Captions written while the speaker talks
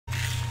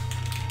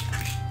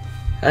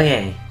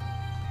Okay.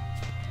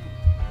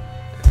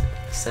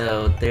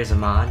 So there's a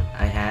mod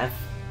I have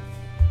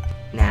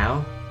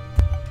now.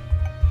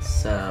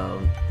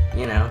 So,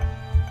 you know,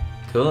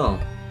 cool.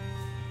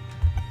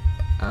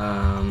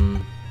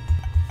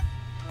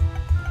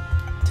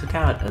 Took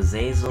out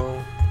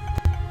Azazel.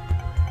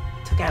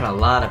 Took out a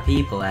lot of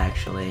people,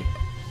 actually.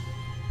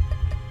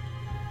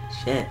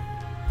 Shit.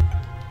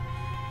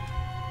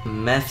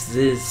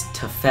 Mefziz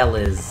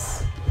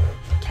Tafelis.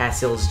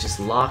 Castle's just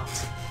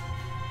locked.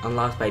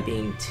 Unlocked by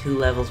being 2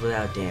 levels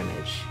without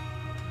damage.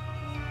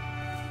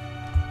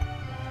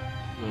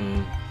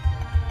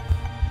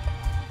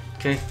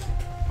 Okay.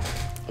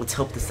 Let's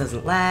hope this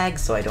doesn't lag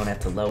so I don't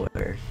have to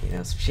lower, you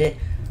know, some shit.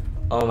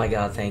 Oh my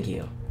god, thank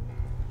you.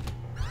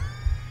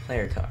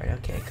 Player card,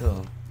 okay,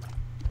 cool.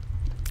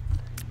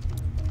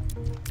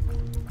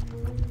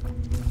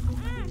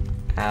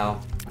 Ow.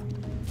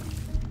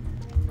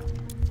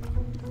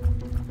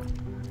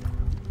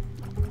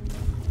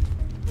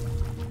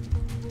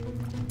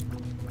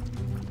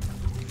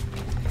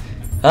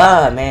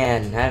 Ah,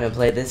 man, I haven't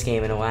played this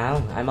game in a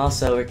while. I'm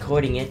also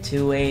recording it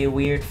to a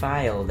weird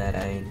file that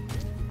I...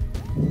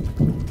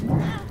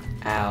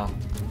 Ow.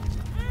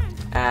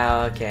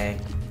 Ow, okay.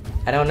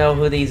 I don't know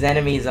who these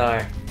enemies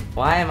are.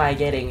 Why am I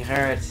getting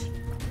hurt?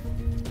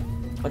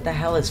 What the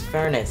hell is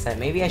furnace?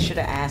 Maybe I should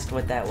have asked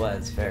what that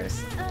was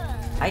first.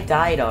 I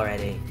died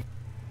already.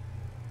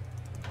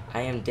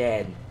 I am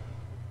dead.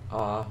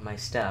 Aw, my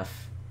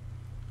stuff.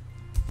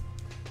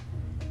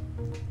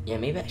 Yeah,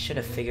 maybe I should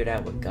have figured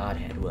out what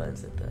Godhead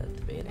was at the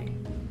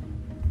beginning.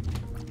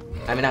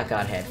 I mean, not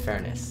Godhead,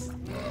 Furnace.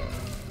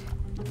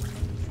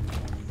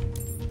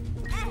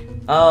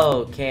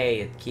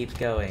 Okay, it keeps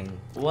going.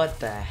 What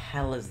the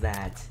hell is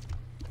that?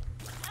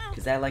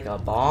 Is that like a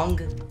bong?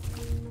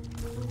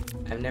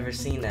 I've never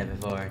seen that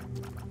before.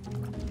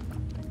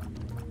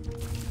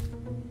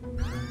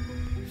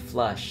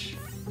 Flush.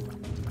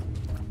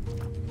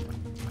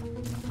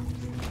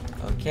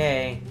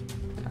 Okay.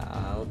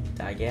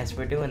 I guess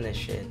we're doing this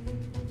shit.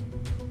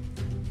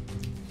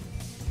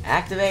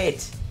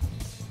 Activate!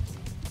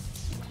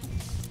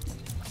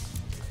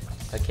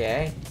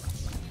 Okay.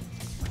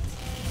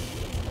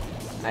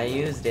 I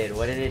used it.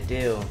 What did it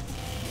do?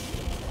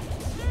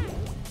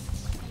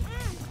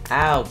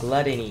 Ow,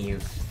 gluttony, you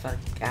fuck.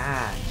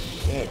 Ah,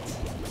 shit.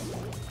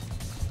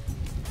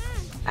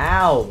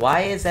 Ow,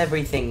 why is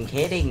everything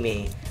hitting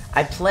me?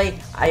 I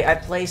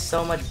play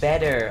so much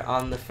better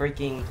on the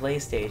freaking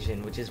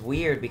PlayStation, which is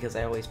weird because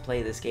I always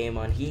play this game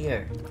on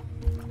here.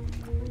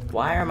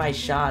 Why are my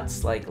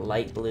shots like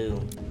light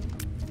blue?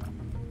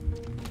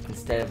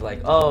 Instead of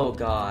like, oh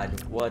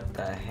god, what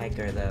the heck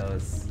are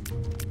those?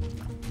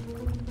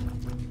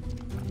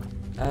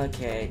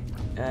 Okay,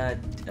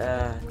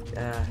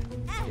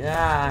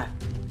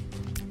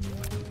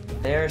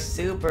 they're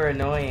super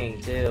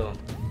annoying too.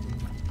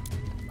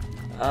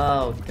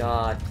 Oh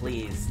god,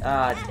 please.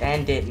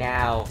 End it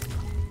now.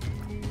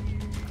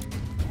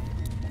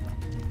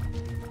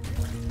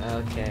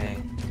 Okay.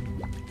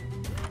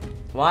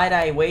 Why'd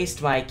I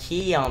waste my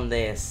key on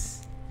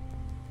this?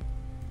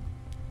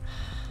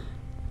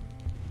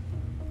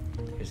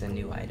 There's a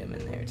new item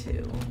in there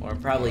too. Or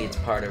probably it's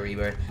part of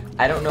Rebirth.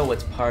 I don't know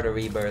what's part of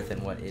Rebirth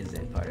and what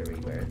isn't part of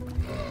Rebirth.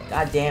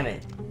 God damn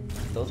it.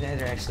 Those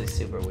guys are actually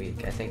super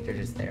weak. I think they're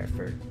just there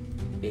for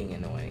being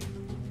annoying.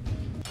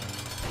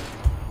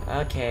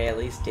 Okay, at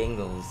least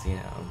Dingle's, you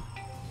know,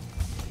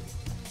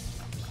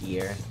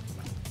 here.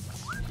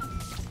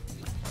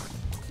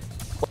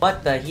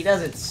 What the? He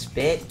doesn't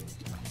spit?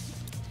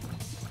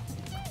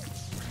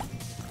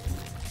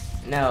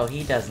 No,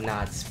 he does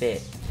not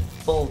spit.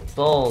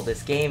 Bull.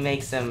 This game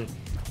makes him...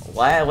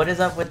 Why? What is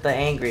up with the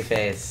angry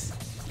face?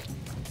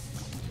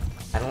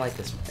 I don't like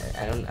this.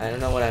 I don't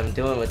know what I'm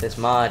doing with this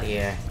mod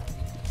here.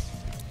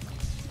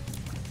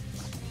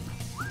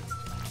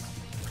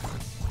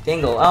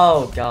 Dingle.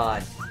 Oh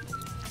god.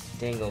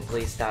 Dingle,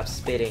 please stop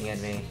spitting at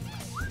me.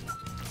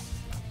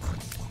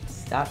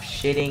 Stop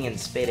shitting and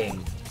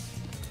spitting.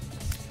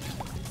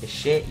 You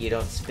shit, you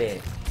don't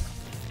spit.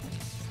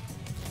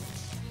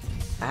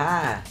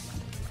 Aha!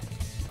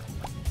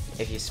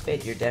 If you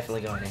spit, you're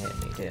definitely going to hit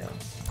me too.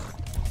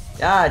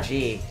 Ah,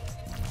 gee.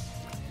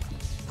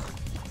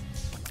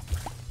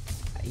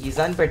 He's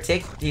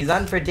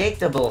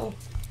unpredictable.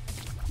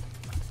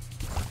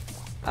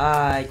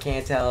 I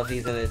can't tell if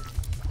he's gonna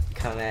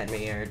come at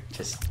me or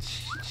just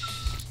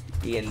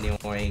be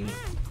annoying.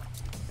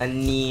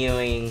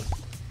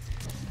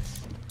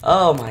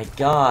 Oh my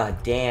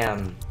god,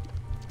 damn.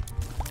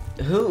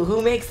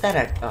 Who makes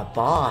that a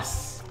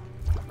boss?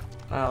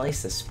 Well, at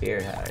least the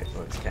Spirit Heart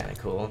looks kinda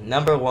cool.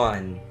 Number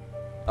 1.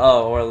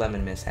 Oh, or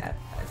Lemon Mishap.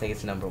 I think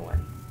it's number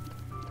 1.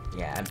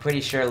 Yeah, I'm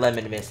pretty sure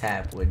Lemon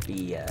Mishap would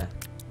be,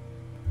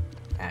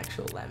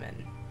 actual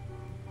lemon.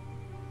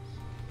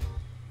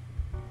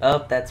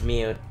 Oh, that's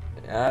mute.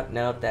 Oh,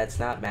 nope, that's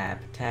not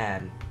map.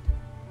 Tab.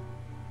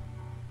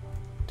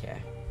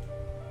 Okay.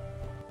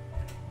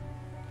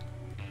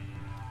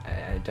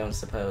 I don't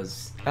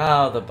suppose...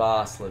 Oh, the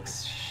boss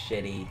looks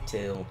shitty,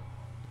 too.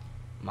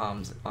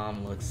 Mom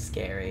looks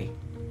scary.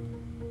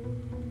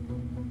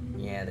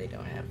 Yeah, they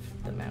don't have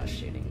the mouse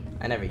shooting.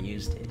 I never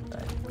used it,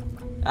 but...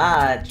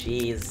 Ah,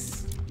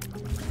 jeez.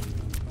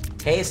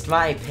 Taste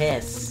my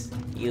piss,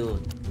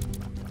 you...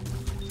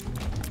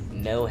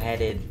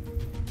 no-headed...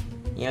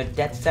 You know,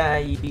 that's,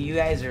 you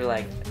guys are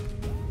like...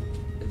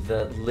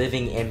 the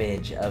living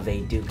image of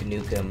a Duke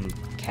Nukem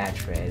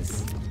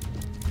catchphrase.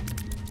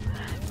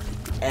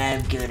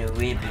 I'm gonna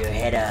rip your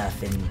head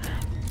off and...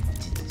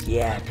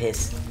 yeah,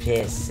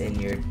 piss in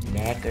your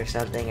neck or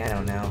something, I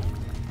don't know.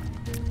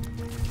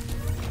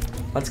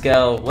 Let's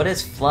go. What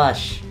is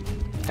flush?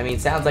 I mean,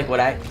 sounds like what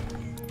I...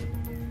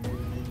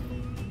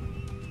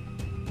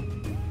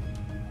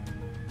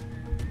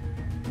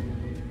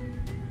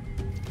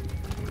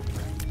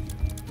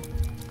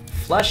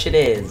 Flush it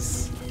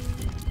is.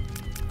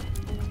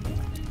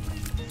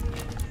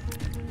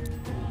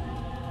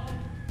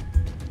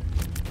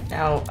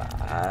 Now,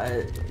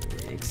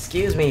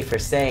 excuse me for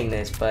saying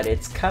this, but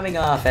it's coming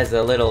off as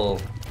a little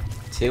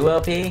too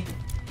OP.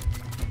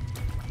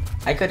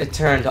 I could have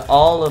turned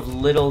all of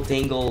Little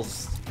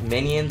Dingle's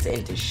minions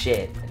into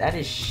shit. That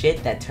is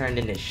shit that turned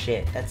into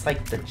shit. That's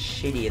like the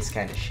shittiest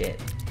kind of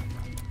shit.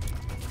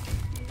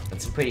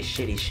 That's some pretty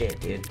shitty shit,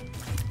 dude.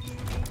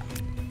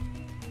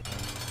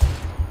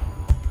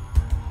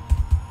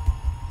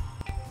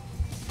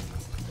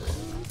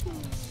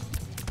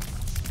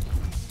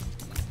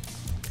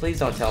 Please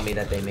don't tell me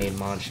that they made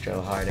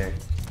Monstro harder.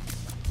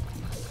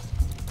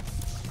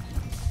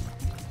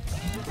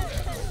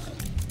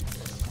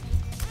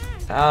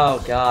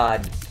 Oh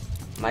god.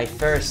 My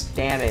first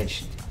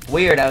damage.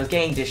 Weird, I was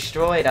getting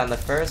destroyed on the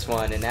first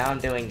one and now I'm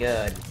doing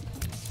good.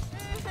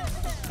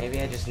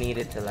 Maybe I just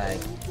needed to like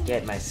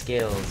get my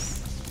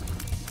skills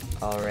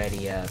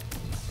already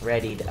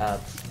readied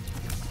up.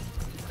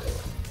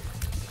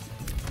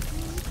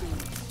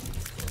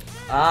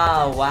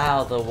 Ah,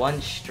 wow, the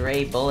one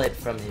stray bullet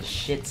from his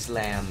shit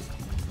slam.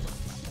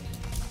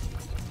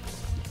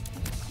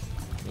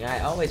 Yeah,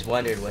 I always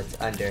wondered what's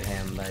under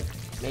him, but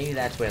maybe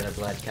that's where the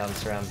blood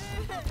comes from.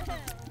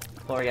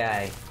 Poor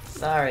guy.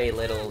 Sorry,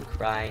 little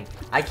crying.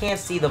 I can't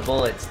see the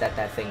bullets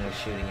that thing was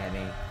shooting at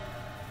me.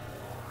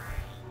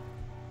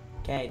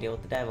 Okay, deal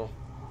with the devil.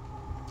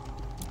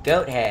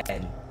 Goat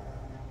head.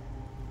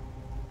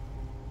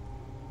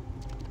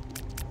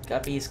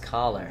 Guppy's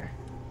collar.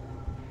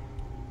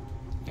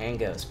 And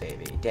ghost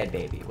baby. Dead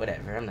baby.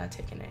 Whatever. I'm not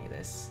taking any of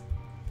this.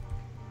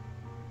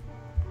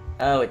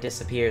 Oh, it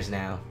disappears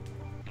now.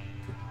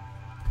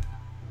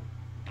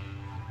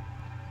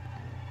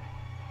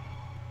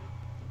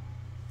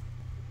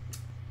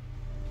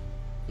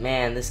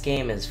 Man, this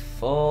game is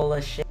full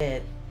of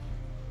shit.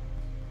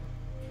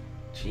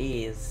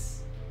 Jeez.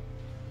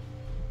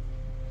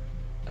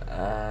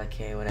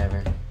 Okay,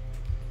 whatever.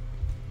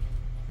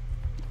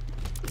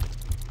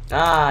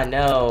 Ah,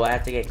 no, I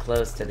have to get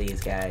close to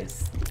these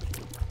guys.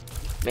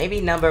 Maybe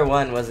number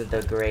 1 wasn't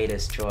the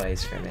greatest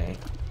choice for me.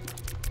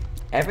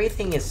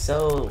 Everything is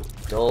so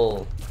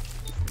dull,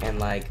 and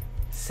like,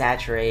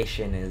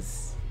 saturation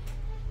is...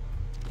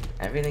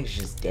 everything's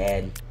just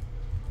dead.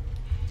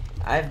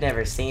 I've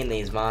never seen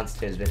these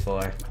monsters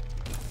before.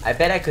 I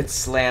bet I could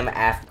slam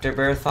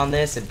Afterbirth on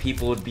this and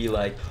people would be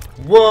like,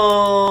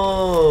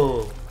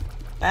 whoa!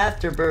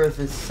 Afterbirth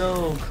is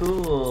so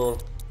cool.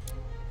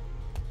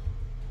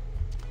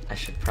 I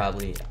should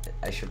probably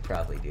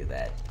do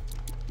that.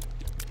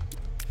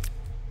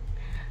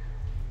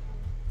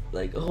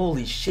 Like,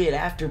 holy shit,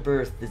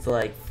 Afterbirth is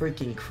like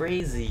freaking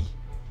crazy.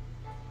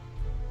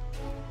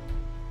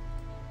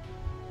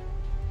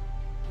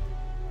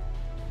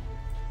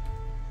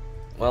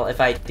 Well,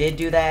 if I did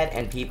do that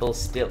and people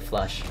still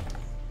flush,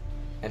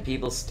 and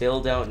people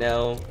still don't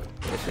know,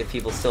 if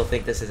people still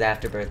think this is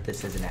Afterbirth,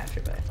 this isn't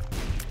Afterbirth.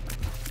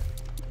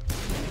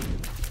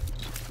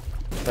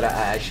 But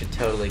I should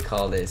totally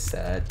call this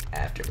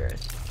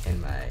Afterbirth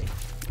in my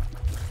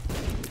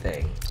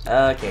thing.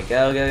 Okay,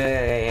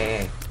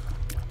 go.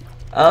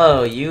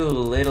 Oh, you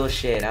little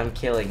shit, I'm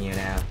killing you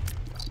now.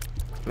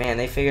 Man,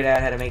 they figured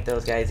out how to make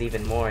those guys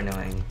even more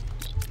annoying.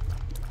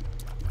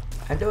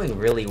 I'm doing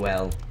really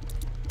well.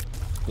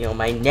 You know,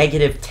 my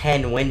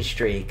 -10 win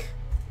streak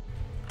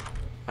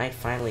might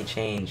finally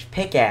change.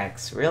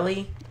 Pickaxe,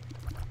 really?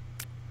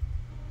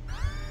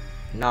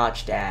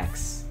 Notched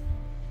axe.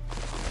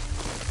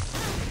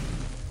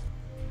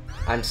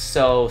 I'm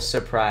so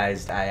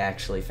surprised I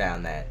actually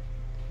found that.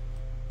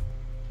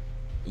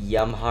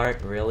 Yum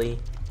heart, really?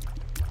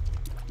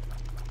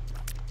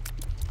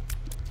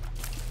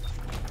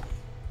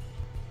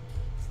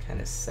 This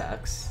kinda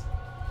sucks.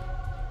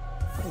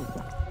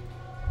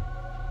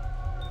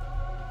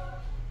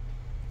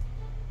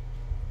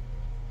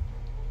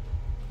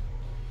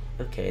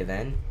 Okay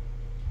then.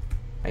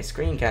 My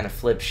screen kind of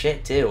flipped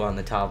shit too on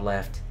the top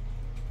left.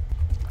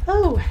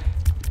 Oh!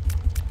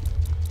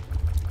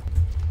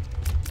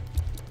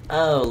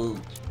 Oh,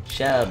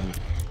 chub.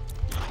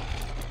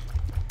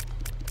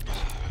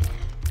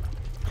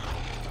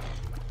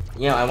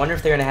 You know, I wonder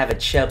if they're gonna have a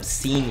Chub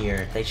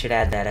Senior. They should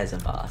add that as a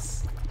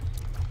boss.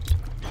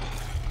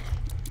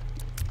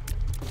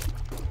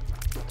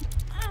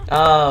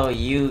 Oh,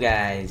 you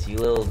guys, you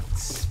little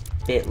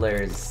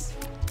Spittlers.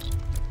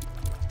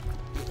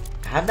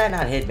 How'd that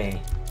not hit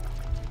me?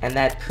 And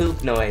that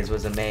poop noise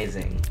was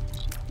amazing.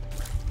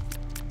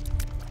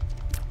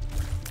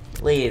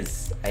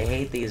 Please, I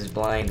hate these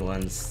blind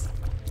ones.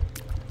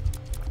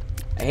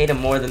 I hate them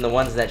more than the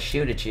ones that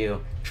shoot at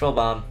you. Troll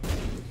Bomb.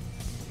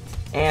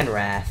 And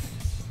Wrath.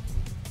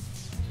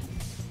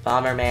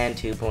 Bomberman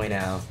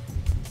 2.0.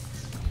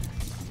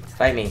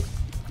 Fight me.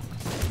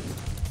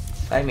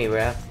 Fight me,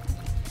 bro.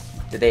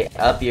 Did they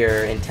up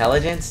your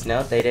intelligence?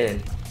 Nope, they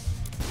didn't.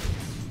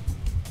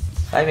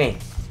 Fight me.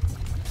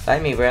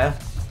 Fight me, bro.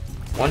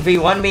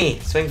 1v1 me.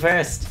 Swing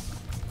first.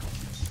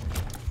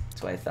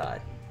 That's what I thought.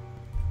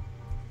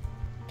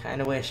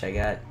 Kinda wish I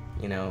got,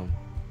 you know,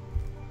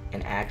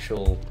 an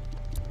actual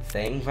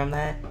thing from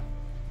that.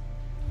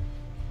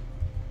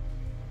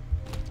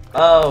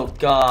 Oh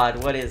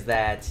god, what is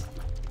that?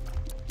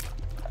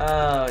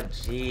 Oh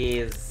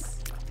jeez.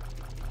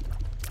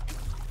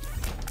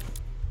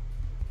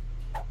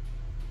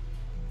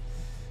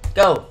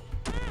 Go!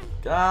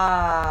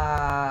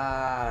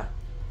 Ah!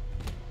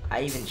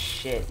 I even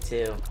shit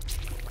too.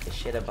 I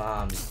shit a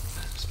bomb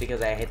just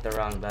because I hit the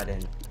wrong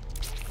button.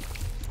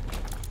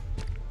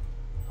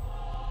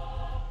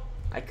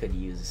 I could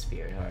use a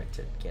spirit heart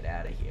to get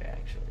out of here,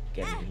 actually.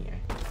 Get in here.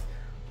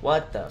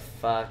 What the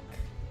fuck?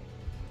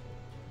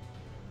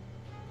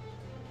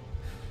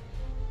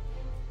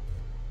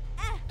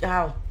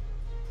 Ow.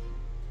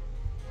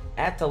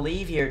 I have to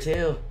leave here,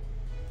 too.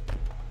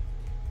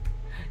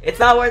 It's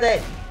not worth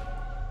it!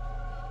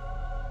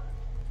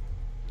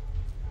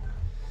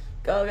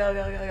 Go, go,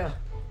 go, go, go.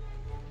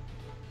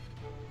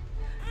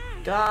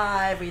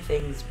 God,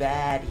 everything's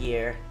bad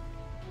here.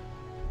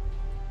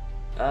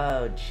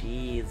 Oh,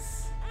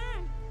 jeez.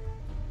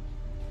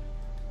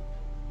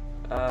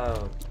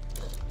 Oh,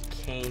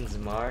 Kane's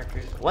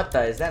markers. What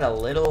the? Is that a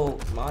little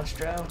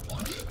monstro?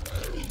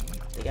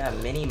 They got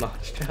mini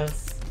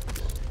monstros?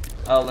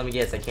 Oh, let me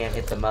guess. I can't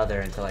hit the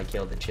mother until I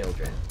kill the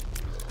children.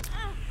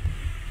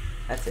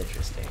 That's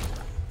interesting.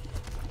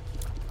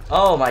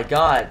 Oh my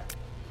god.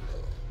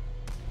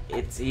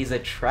 He's a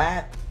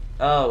trap.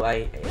 Oh,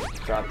 I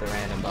dropped the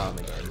random bomb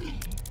again.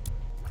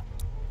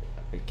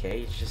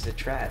 Okay, it's just a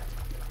trap.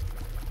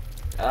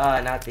 Ah,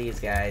 not these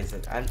guys.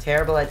 I'm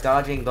terrible at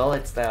dodging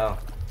bullets, though.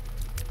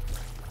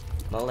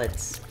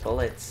 Bullets,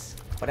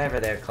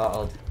 whatever they're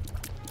called.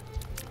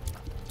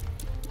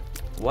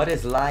 What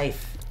is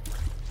life?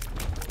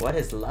 What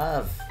is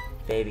love?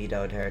 Baby,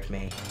 don't hurt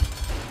me.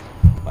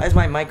 Why is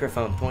my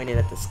microphone pointed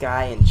at the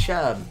sky and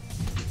Chubb?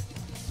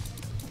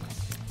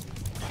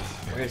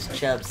 Where's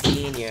Chubb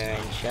Senior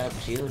and Chubb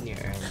Junior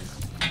and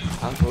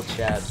Uncle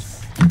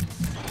Chubbs?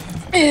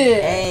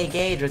 Hey,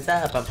 Gage, what's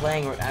up?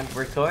 I'm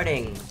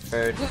recording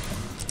for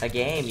a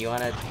game. You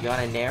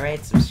wanna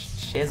narrate some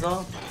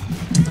shizzle?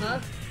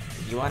 Huh?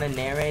 You wanna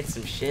narrate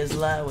some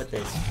shizzla with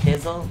this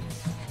pizzle?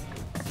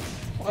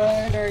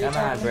 What are you Come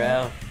on,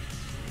 bro.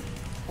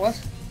 What?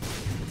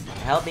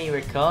 Help me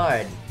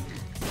record.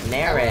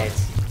 Narrate.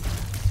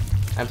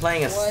 I'm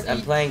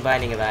playing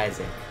Binding of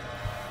Isaac.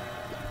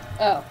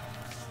 Oh.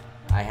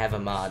 I have a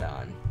mod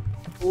on.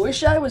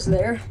 Wish I was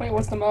there. Wait,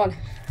 what's the mod?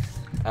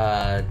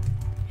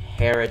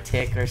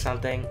 Heretic or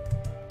something.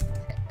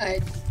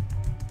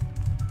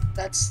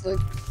 That's the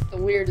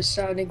weirdest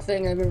sounding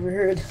thing I've ever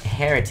heard.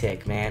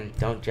 Heretic, man.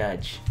 Don't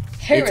judge.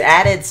 Heretic. It's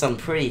added some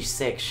pretty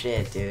sick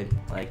shit, dude.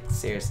 Like,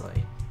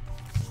 seriously.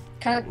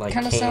 Kind Like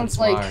of sounds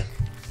Mark.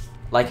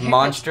 Like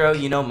Monstro,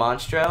 you know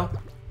Monstro?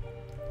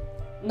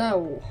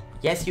 No.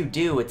 Yes, you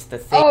do. It's the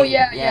thing. Oh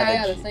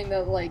yeah, the thing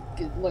that like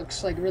it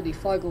looks like really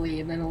fugly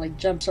and then it like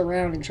jumps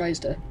around and tries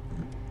to.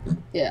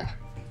 Yeah.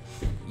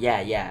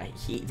 Yeah.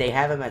 They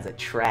have him as a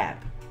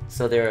trap.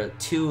 So there are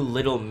two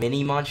little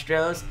mini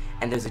monstros,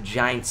 and there's a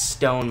giant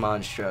stone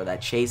monstro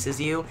that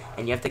chases you,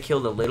 and you have to kill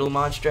the little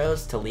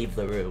monstros to leave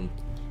the room.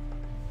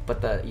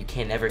 But you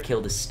can never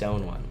kill the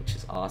stone one, which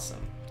is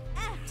awesome.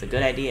 It's a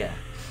good idea.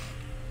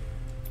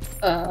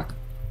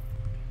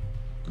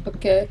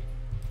 Okay.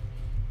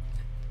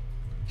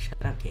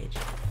 Shut up, Gage.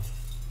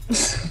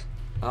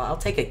 I'll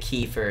take a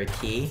key for a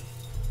key.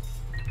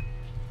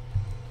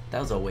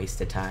 That was a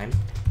waste of time.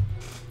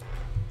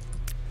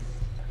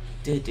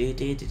 Do.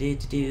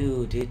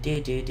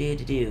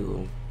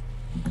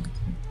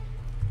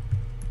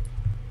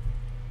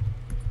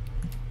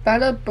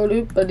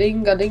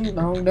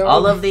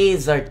 All of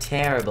these are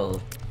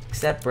terrible,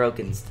 except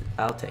Broken's.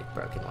 I'll take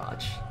Broken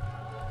Watch.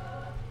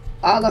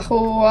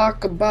 Allahu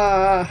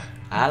Akbar.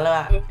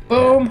 Allah.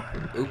 Boom.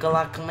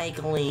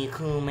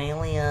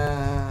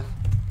 Ukalakumakumalia.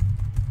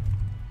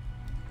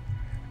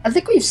 I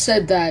think we've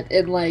said that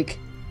in like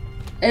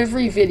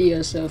every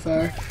video so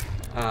far.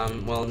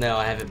 Well, no,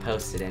 I haven't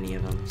posted any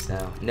of them,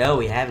 so no,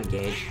 we haven't,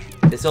 Gage.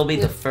 This will be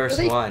the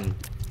first one.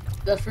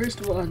 The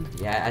first one.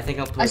 Yeah, I think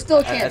I'm. I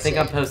still can't. I think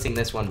I'm posting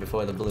this one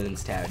before the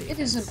balloons tower. It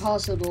is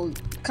impossible.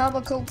 I've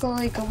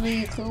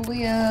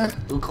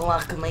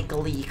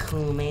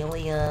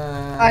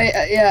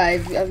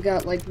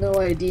got like no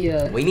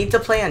idea. We need to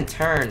play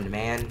Unturned,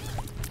 man.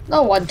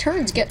 No,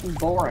 Unturned's getting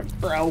boring,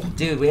 bro.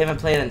 Dude, we haven't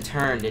played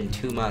Unturned in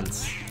 2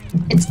 months.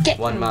 It's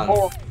getting 1 month.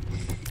 more.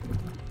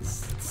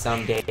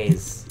 Some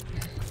days.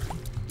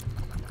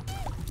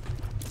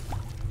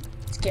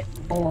 It's getting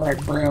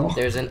bored, bro.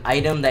 There's an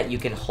item that you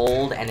can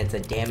hold, and it's a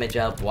damage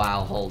up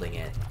while holding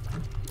it.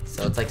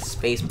 So it's like a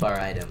spacebar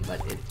item, but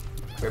it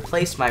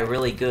replaced my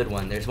really good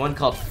one. There's one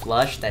called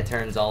Flush that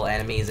turns all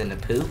enemies into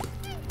poop,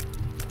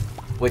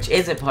 which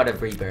isn't part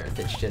of Rebirth.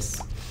 It's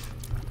just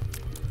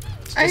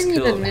I need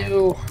cool, a man.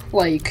 new,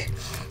 like,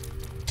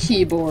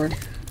 keyboard.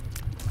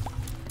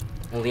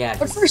 Well, yeah.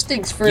 But first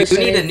things first. You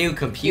need a new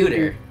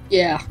computer.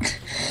 Yeah.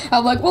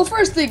 I'm like, well,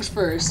 first things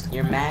first.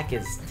 Your Mac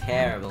is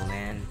terrible,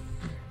 man.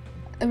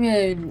 I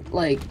mean,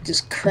 like,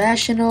 just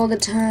crashing all the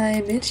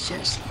time. It's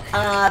just...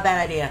 Bad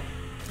idea.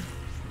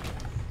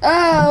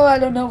 Oh, I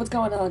don't know what's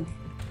going on.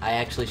 I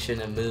actually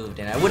shouldn't have moved,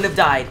 and I wouldn't have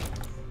died.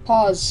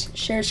 Pause.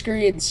 Share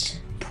screens.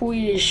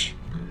 Please.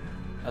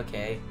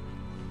 Okay.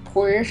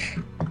 Please.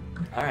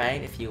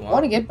 Alright, if you I want.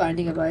 want to get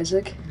Binding of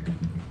Isaac.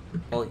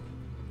 Well,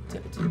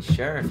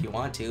 sure, if you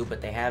want to,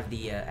 but they have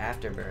the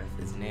Afterbirth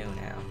is new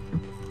now.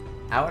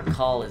 Our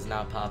call is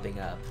not popping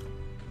up.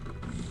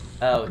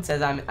 Oh, it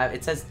says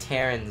it says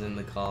Terran's in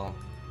the call.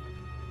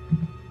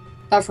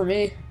 Not for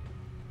me.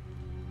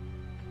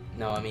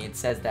 No, I mean it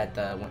says that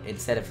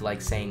instead of like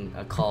saying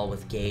a call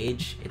with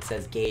Gage, it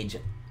says Gage,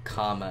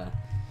 comma.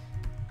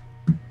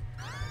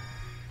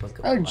 Book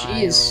of Oh,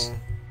 jeez. File.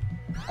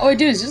 Oh, wait,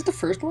 dude, is this the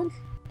first one?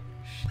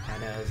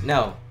 Shadows.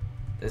 No,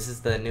 this is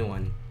the new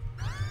one.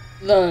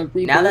 The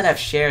Rebirth? Now that I've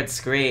shared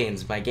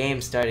screens, my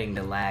game's starting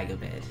to lag a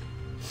bit.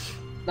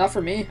 Not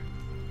for me.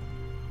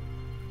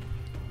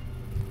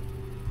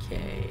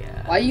 Okay.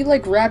 Why are you,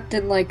 like, wrapped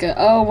in, like, a...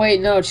 Oh,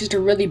 wait, no, it's just a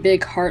really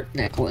big heart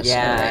necklace.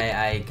 Yeah, Alright.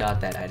 I got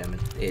that item.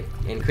 It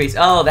increased.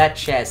 Oh, that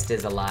chest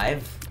is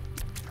alive.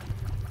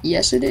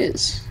 Yes, it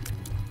is.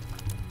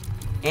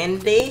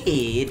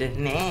 Indeed.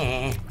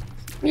 Nah.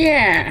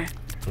 Yeah.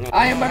 Nah.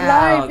 I am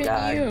alive Oh, in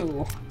God.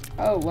 you.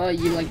 Oh, well,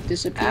 you, like,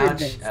 disappeared Ouch.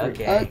 then. For,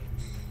 Okay.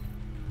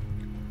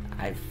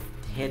 I've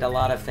hit a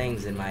lot of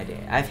things in my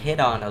day. I've hit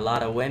on a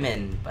lot of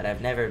women, but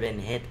I've never been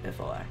hit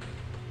before.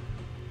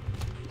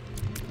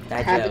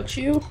 That haven't joke.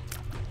 you?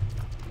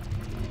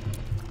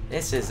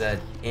 This is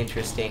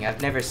interesting.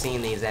 I've never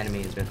seen these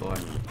enemies before.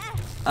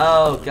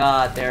 Oh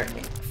God, they're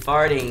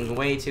farting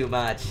way too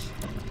much.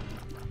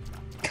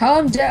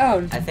 Calm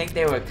down. I think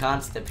they were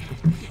constipated.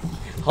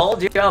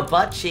 Hold your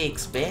butt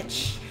cheeks,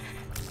 bitch.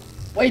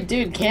 Wait,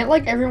 dude, can't,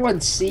 like,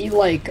 everyone see,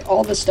 like,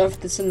 all the stuff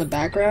that's in the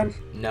background?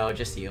 No,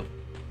 just you.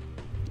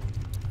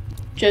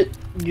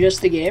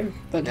 Just the game?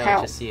 But No,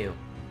 how? just you.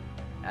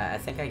 I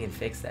think I can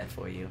fix that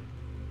for you.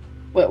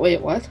 Wait,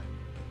 what?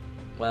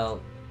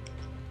 Well,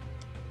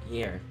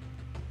 here.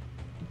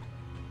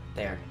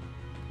 There.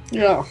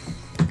 No.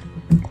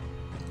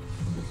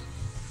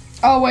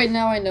 Oh, wait,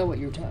 now I know what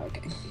you're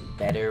talking.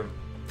 Better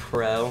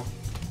Pro.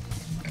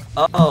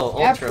 Oh,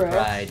 Yeah, Ultra Pro.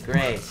 Pride.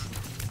 Great.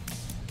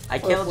 I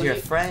killed your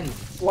friend,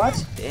 What?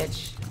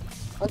 bitch.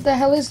 What the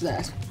hell is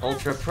that?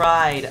 Ultra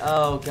Pride.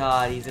 Oh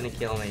God, he's gonna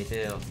kill me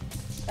too.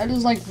 That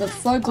is, like, the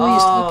fuggliest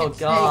Oh looking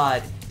thing.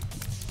 God.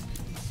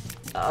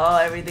 Oh,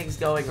 everything's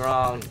going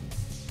wrong.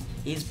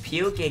 He's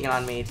puking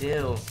on me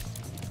too.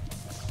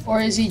 Or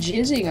is he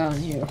jizzing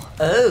on you?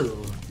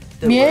 Oh,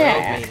 the Yeah.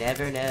 world may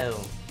never know.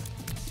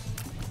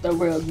 The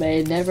world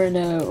may never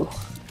know.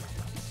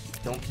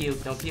 Don't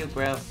puke,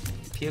 bro.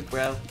 Puke,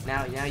 bro.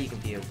 Now you can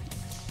puke.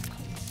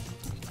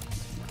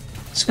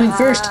 Swing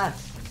first. Ah,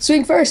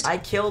 Swing first. I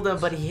killed him,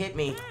 but he hit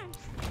me.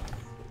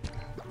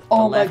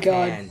 Oh The my left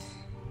god. hand.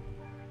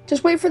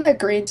 Just wait for that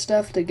green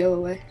stuff to go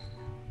away.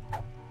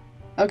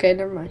 Okay,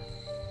 never mind.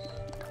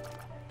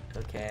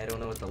 Okay, I don't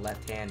know what the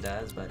left hand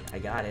does, but I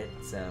got it,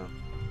 so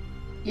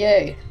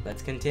Yay.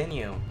 let's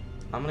continue.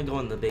 I'm gonna go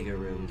in the bigger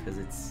room, because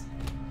It's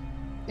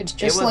it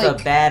just was like...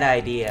 a bad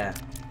idea.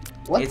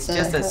 What It's the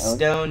just a hell?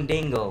 stone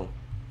dingle.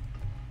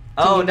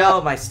 Can Oh you no,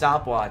 not- my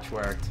stopwatch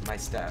worked.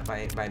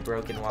 My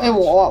broken watch. Hey,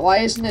 why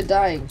isn't it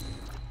dying?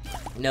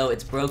 No,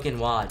 it's broken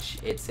watch.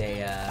 It's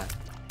a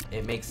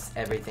it makes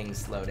everything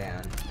slow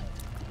down.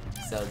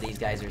 So these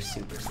guys are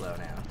super slow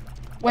now.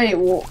 Wait,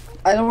 well,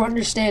 I don't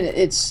understand it.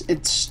 It's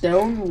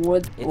stone?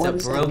 What It's does a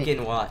that mean?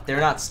 broken watch. They're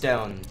not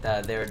stone.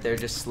 They're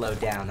just slowed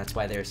down. That's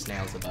why there are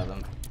snails above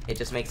them. It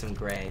just makes them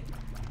gray.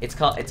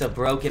 It's a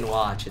broken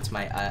watch. It's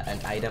my an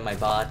item I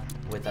bought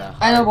with a.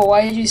 I know, but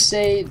why did you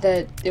say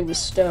that it was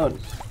stone?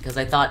 Because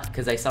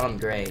I saw him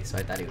gray, so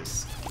I thought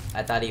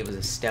he was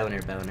a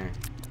stoner boner.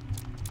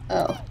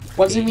 Oh.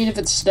 What does it mean if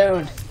it's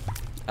stone?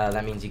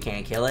 That means you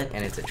can't kill it,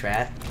 and it's a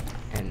trap,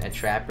 and a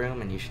trap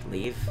room, and you should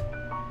leave.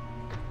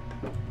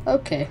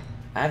 Okay.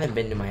 I haven't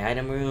been to my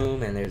item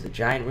room, and there's a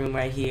giant room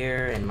right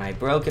here, and my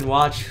broken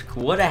watch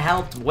would have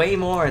helped way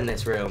more in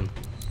this room.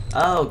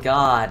 Oh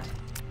God.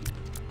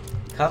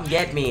 Come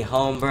get me,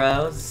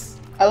 homebros.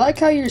 I like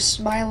how you're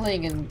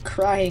smiling and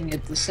crying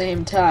at the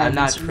same time. I'm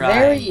not It's crying.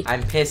 Very...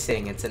 I'm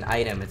pissing. It's an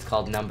item. It's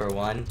called number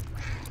 1.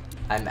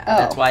 Oh.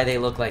 That's why they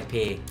look like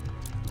pee.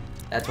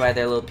 That's why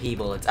they're little pee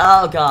bullets.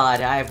 Oh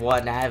God, I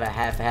have a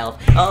half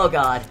health. Oh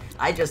God,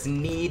 I just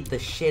need the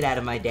shit out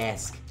of my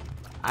desk.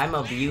 I'm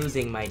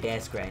abusing my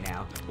desk right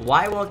now.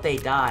 Why won't they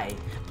die?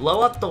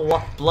 Blow up the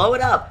wall. Blow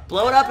it up.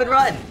 Blow it up and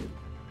run.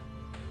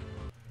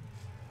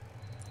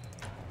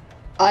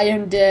 I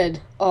am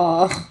dead.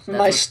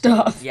 My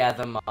stuff. Yeah,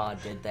 the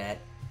mod did that.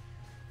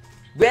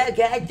 Well,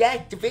 guys,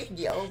 that's the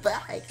video.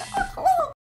 Bye.